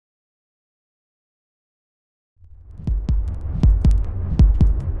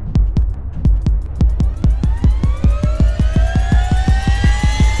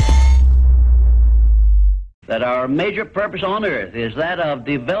that our major purpose on earth is that of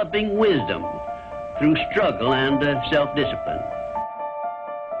developing wisdom through struggle and self-discipline.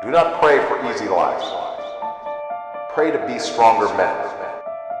 Do not pray for easy lives. Pray to be stronger men.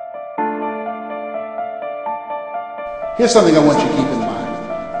 Here's something I want you to keep in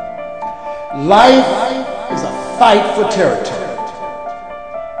mind. Life is a fight for territory.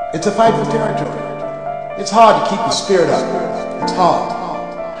 It's a fight for territory. It's hard to keep the spirit up. It's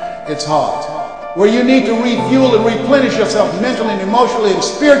hard. It's hard. Where you need to refuel and replenish yourself mentally and emotionally and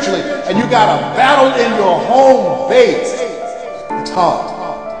spiritually, and you got a battle in your home base. It's hard.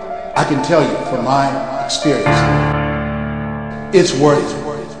 I can tell you from my experience, it's worth it.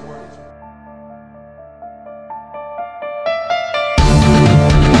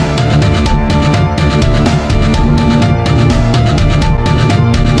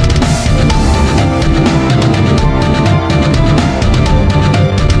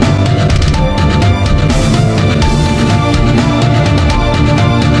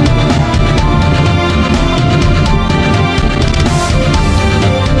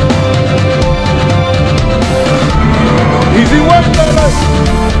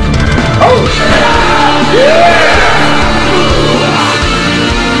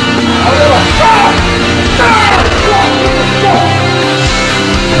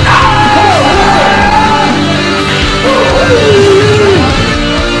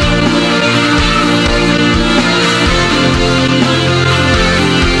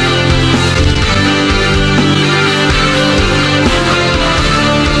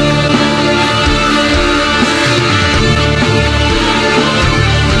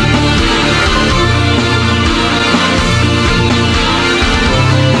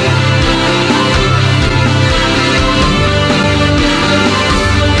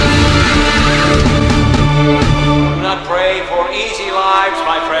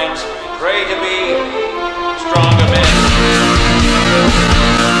 Pray to be stronger men.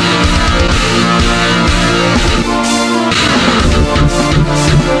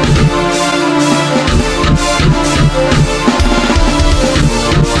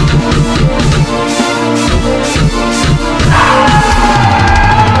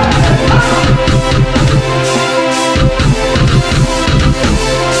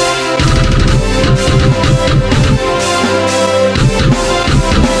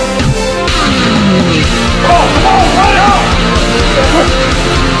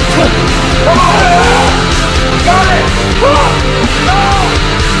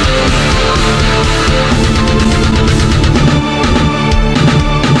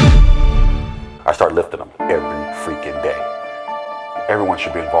 I start lifting them every freaking day. Everyone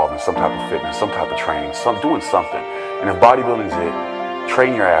should be involved in some type of fitness, some type of training, doing something. And if bodybuilding's it,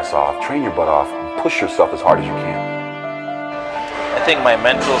 train your ass off, train your butt off, push yourself as hard as you can. I think my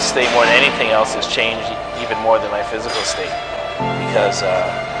mental state more than anything else has changed even more than my physical state, because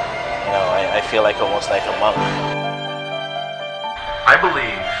I feel like almost like a monk. I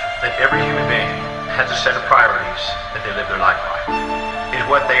believe that every human being has a set of priorities that they live their life by. It's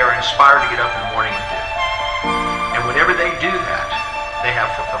what they are inspired to get up in the morning and do. And whenever they do that, they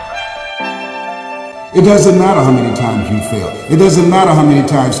have fulfillment. It doesn't matter how many times you fail. It doesn't matter how many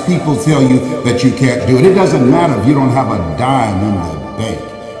times people tell you that you can't do it. It doesn't matter if you don't have a dime in the bank.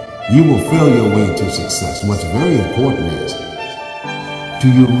 You will fail your way to success. What's very important is, do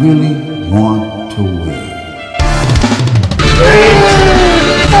you really want to win?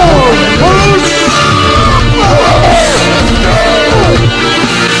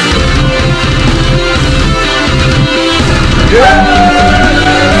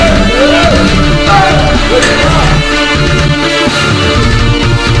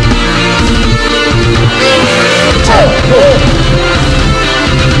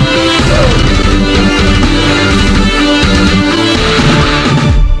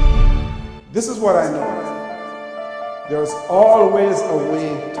 This is what I know. There's always a way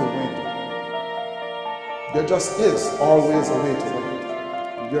to win. There just is always a way to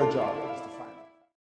win. Your job.